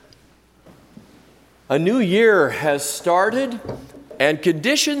A new year has started, and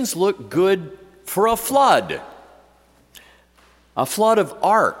conditions look good for a flood. A flood of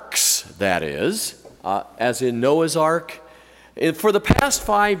arks, that is, as in Noah's Ark. For the past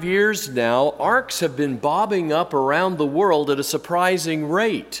 5 years now, arks have been bobbing up around the world at a surprising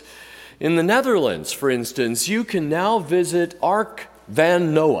rate. In the Netherlands, for instance, you can now visit Ark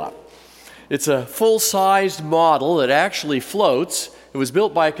van Noah. It's a full-sized model that actually floats. It was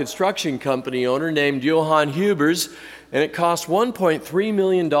built by a construction company owner named Johan Hubers, and it cost $1.3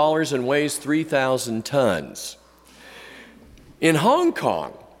 million and weighs 3,000 tons. In Hong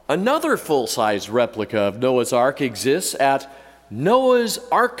Kong, another full-size replica of Noah's Ark exists at Noah's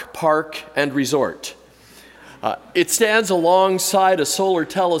Ark Park and Resort. It stands alongside a solar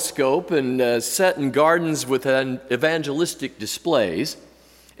telescope and set in gardens with evangelistic displays.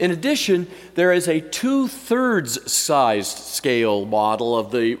 In addition, there is a 2/3 sized scale model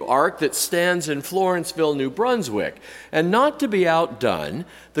of the Ark that stands in Florenceville, New Brunswick. And not to be outdone,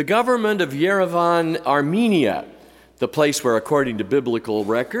 the government of Yerevan, Armenia, the place where, according to biblical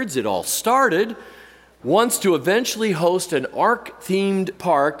records, it all started, wants to eventually host an Ark-themed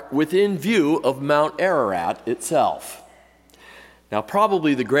park within view of Mount Ararat itself. Now,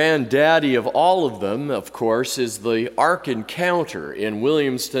 probably the granddaddy of all of them, of course, is the Ark Encounter in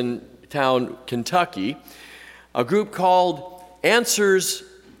Williamstown, Kentucky. A group called Answers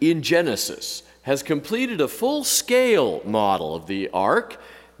in Genesis has completed a full-scale model of the Ark,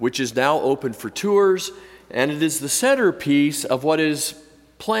 which is now open for tours, and it is the centerpiece of what is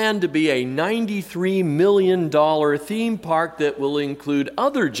planned to be a $93 million theme park that will include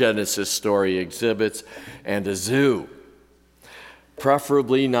other Genesis story exhibits and a zoo.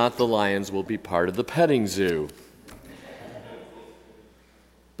 Preferably not the lions will be part of the petting zoo.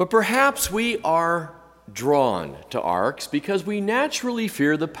 But perhaps we are drawn to arks because we naturally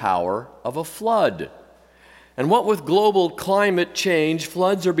fear the power of a flood. And what with global climate change,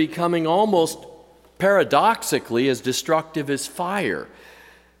 floods are becoming almost paradoxically as destructive as fire.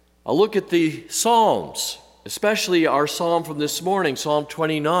 A look at the Psalms, especially our psalm from this morning, Psalm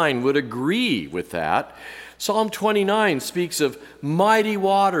 29, would agree with that. Psalm 29 speaks of mighty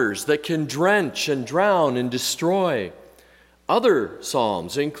waters that can drench and drown and destroy. Other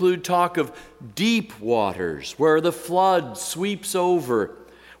psalms include talk of deep waters where the flood sweeps over,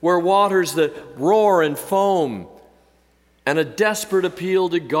 where waters that roar and foam, and a desperate appeal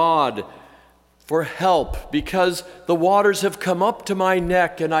to God for help because the waters have come up to my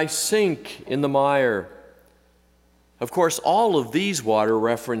neck and I sink in the mire. Of course, all of these water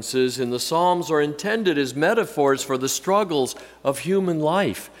references in the Psalms are intended as metaphors for the struggles of human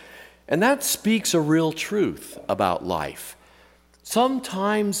life. And that speaks a real truth about life.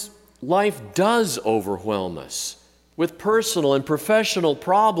 Sometimes life does overwhelm us with personal and professional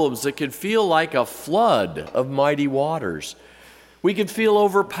problems that can feel like a flood of mighty waters. We can feel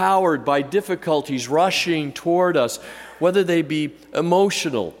overpowered by difficulties rushing toward us, whether they be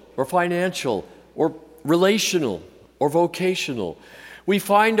emotional or financial or relational or vocational. We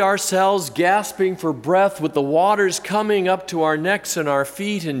find ourselves gasping for breath with the waters coming up to our necks and our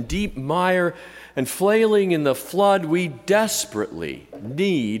feet in deep mire and flailing in the flood. We desperately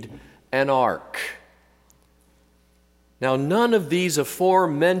need an ark. Now, none of these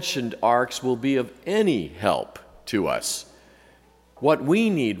aforementioned arks will be of any help to us. What we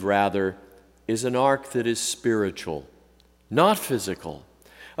need, rather, is an ark that is spiritual, not physical.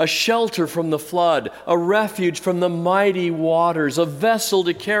 A shelter from the flood, a refuge from the mighty waters, a vessel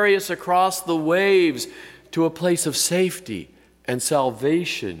to carry us across the waves to a place of safety and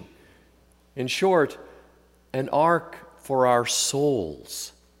salvation. In short, an ark for our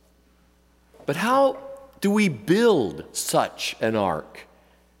souls. But how do we build such an ark?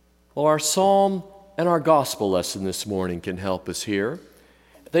 Well, our psalm and our gospel lesson this morning can help us here.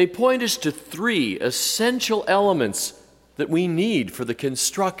 They point us to 3 essential elements that we need for the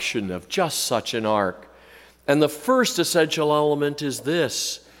construction of just such an ark. And the first essential element is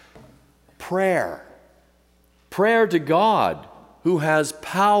this: prayer. Prayer to God, who has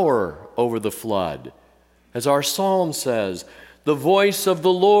power over the flood. As our psalm says, the voice of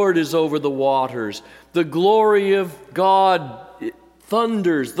the Lord is over the waters. The glory of God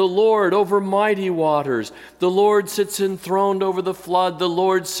thunders, the Lord over mighty waters. The Lord sits enthroned over the flood. The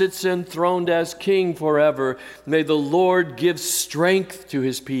Lord sits enthroned as King forever. May the Lord give strength to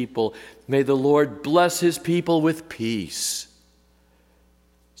his people. May the Lord bless his people with peace.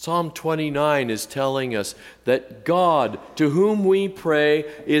 Psalm 29 is telling us that God, to whom we pray,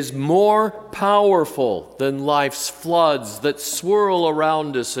 is more powerful than life's floods that swirl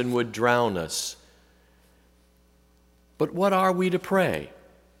around us and would drown us. But what are we to pray?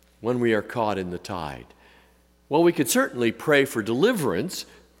 when we are caught in the tide? Well, we could certainly pray for deliverance.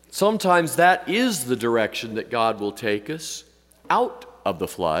 Sometimes that is the direction that God will take us, out of the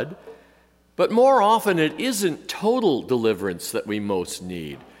flood. But more often it isn't total deliverance that we most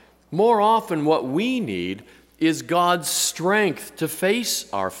need. More often what we need is God's strength to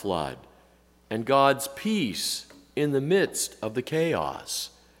face our flood and God's peace in the midst of the chaos.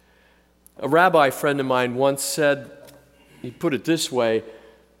 A rabbi friend of mine once said, he put it this way,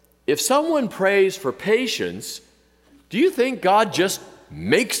 if someone prays for patience, do you think God just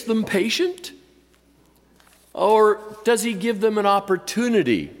makes them patient? Or does he give them an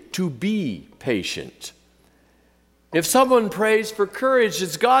opportunity to be patient? If someone prays for courage,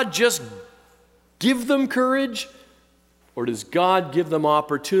 does God just give them courage? Or does God give them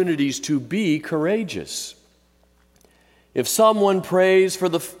opportunities to be courageous? If someone prays for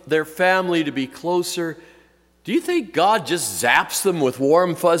their family to be closer, do you think God just zaps them with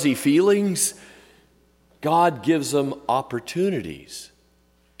warm, fuzzy feelings? God gives them opportunities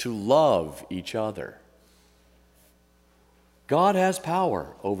to love each other. God has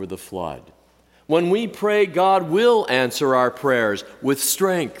power over the flood. When we pray, God will answer our prayers with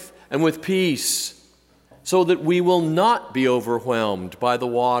strength and with peace, so that we will not be overwhelmed by the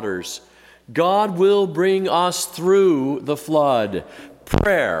waters. God will bring us through the flood.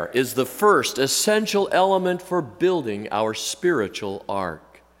 Prayer is the first essential element for building our spiritual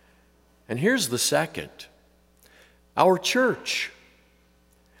ark. And here's the second: our church.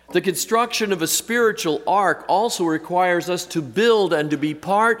 The construction of a spiritual ark also requires us to build and to be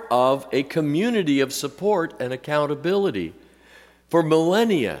part of a community of support and accountability. For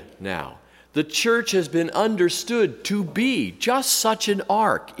millennia now, the church has been understood to be just such an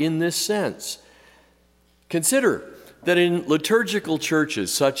ark in this sense. Consider that in liturgical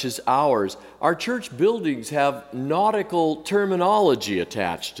churches such as ours, our church buildings have nautical terminology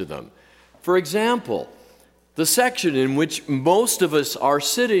attached to them. For example, the section in which most of us are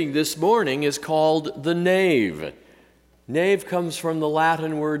sitting this morning is called the nave. Nave comes from the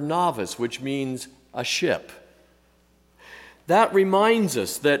Latin word navis, which means a ship. That reminds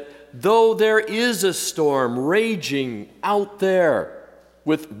us that though there is a storm raging out there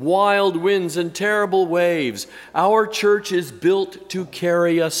with wild winds and terrible waves, our church is built to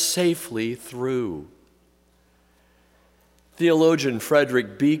carry us safely through. Theologian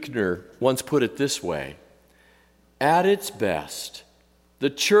Frederick Buechner once put it this way: at its best,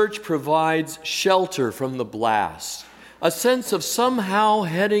 the church provides shelter from the blast, a sense of somehow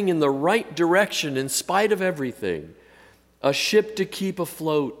heading in the right direction in spite of everything, a ship to keep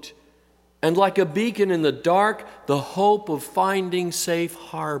afloat, and like a beacon in the dark, the hope of finding safe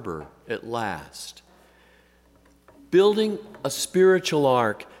harbor at last. Building a spiritual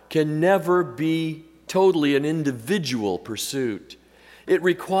ark can never be totally an individual pursuit. It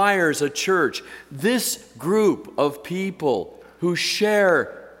requires a church, this group of people who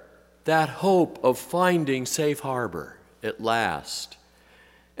share that hope of finding safe harbor at last.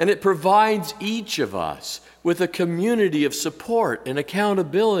 And it provides each of us with a community of support and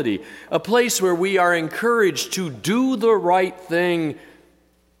accountability, a place where we are encouraged to do the right thing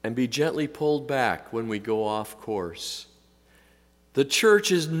and be gently pulled back when we go off course. The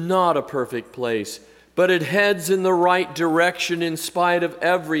church is not a perfect place, but it heads in the right direction in spite of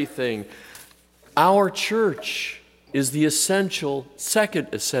everything. Our church is the second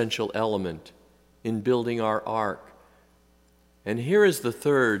essential element in building our ark. And here is the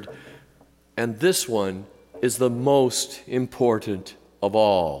third, and this one is the most important of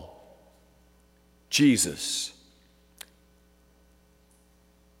all: Jesus.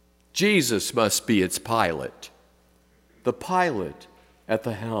 Jesus must be its pilot, the pilot at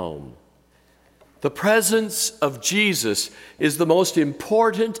the helm. The presence of Jesus is the most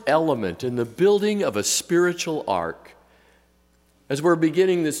important element in the building of a spiritual ark. As we're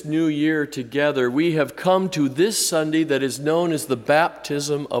beginning this new year together, we have come to this Sunday that is known as the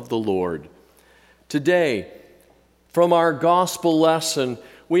baptism of the Lord. Today, from our gospel lesson,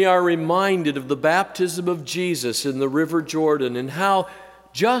 we are reminded of the baptism of Jesus in the River Jordan and how,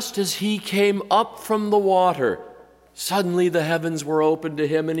 just as he came up from the water, suddenly the heavens were opened to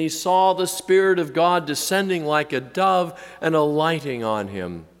him, and he saw the Spirit of God descending like a dove and alighting on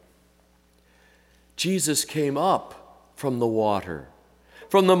him. Jesus came up from the water,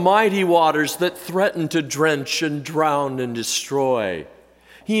 from the mighty waters that threatened to drench and drown and destroy.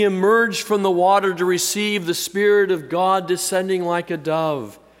 He emerged from the water to receive the Spirit of God descending like a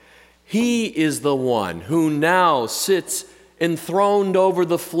dove. He is the one who now sits enthroned over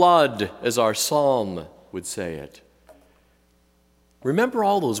the flood, as our psalm would say it. Remember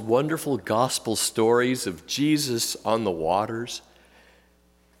all those wonderful gospel stories of Jesus on the waters?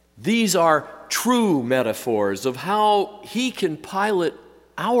 These are true metaphors of how he can pilot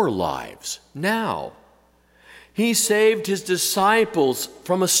our lives now. He saved his disciples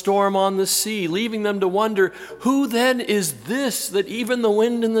from a storm on the sea, leaving them to wonder, who then is this that even the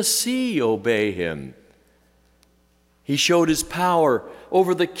wind and the sea obey him? He showed his power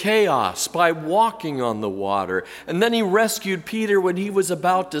over the chaos by walking on the water, and then he rescued Peter when he was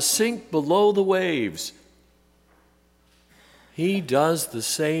about to sink below the waves. He does the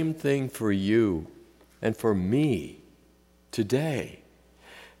same thing for you and for me today,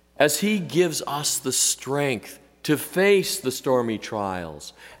 as he gives us the strength to face the stormy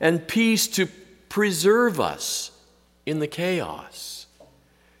trials and peace to preserve us in the chaos.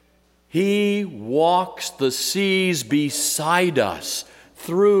 He walks the seas beside us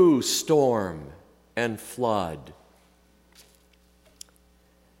through storm and flood.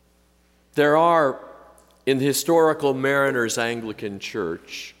 There are, in the Historical Mariners Anglican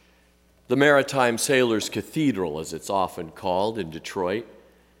Church, the Maritime Sailors Cathedral, as it's often called in Detroit,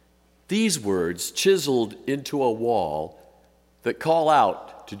 these words chiseled into a wall that call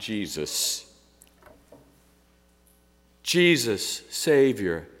out to Jesus. Jesus,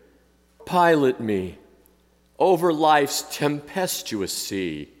 Savior, pilot me over life's tempestuous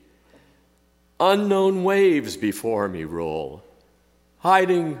sea. Unknown waves before me roll,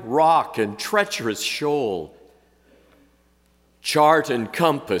 hiding rock and treacherous shoal. Chart and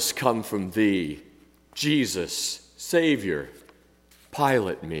compass come from thee. Jesus, Savior,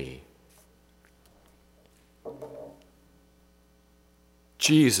 pilot me.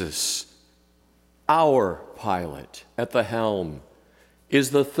 Jesus, our pilot at the helm,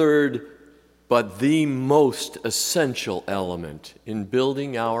 is the third but the most essential element in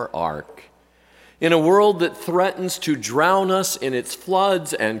building our ark. In a world that threatens to drown us in its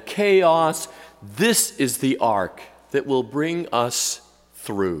floods and chaos, this is the ark that will bring us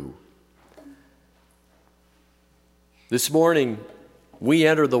through. This morning, we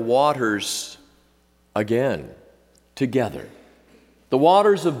enter the waters again, together. The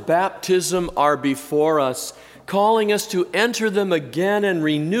waters of baptism are before us, calling us to enter them again and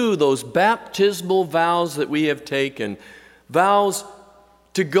renew those baptismal vows that we have taken, vows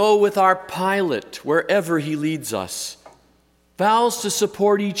to go with our pilot wherever he leads us, vows to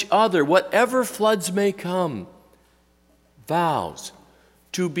support each other, whatever floods may come, vows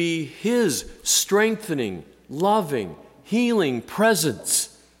to be his strengthening, loving, healing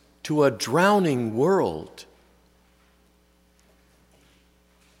presence to a drowning world.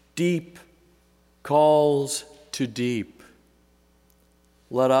 Deep calls to deep.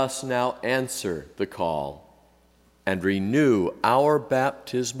 Let us now answer the call and renew our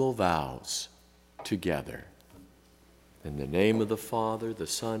baptismal vows together. In the name of the Father, the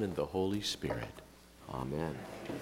Son, and the Holy Spirit. Amen.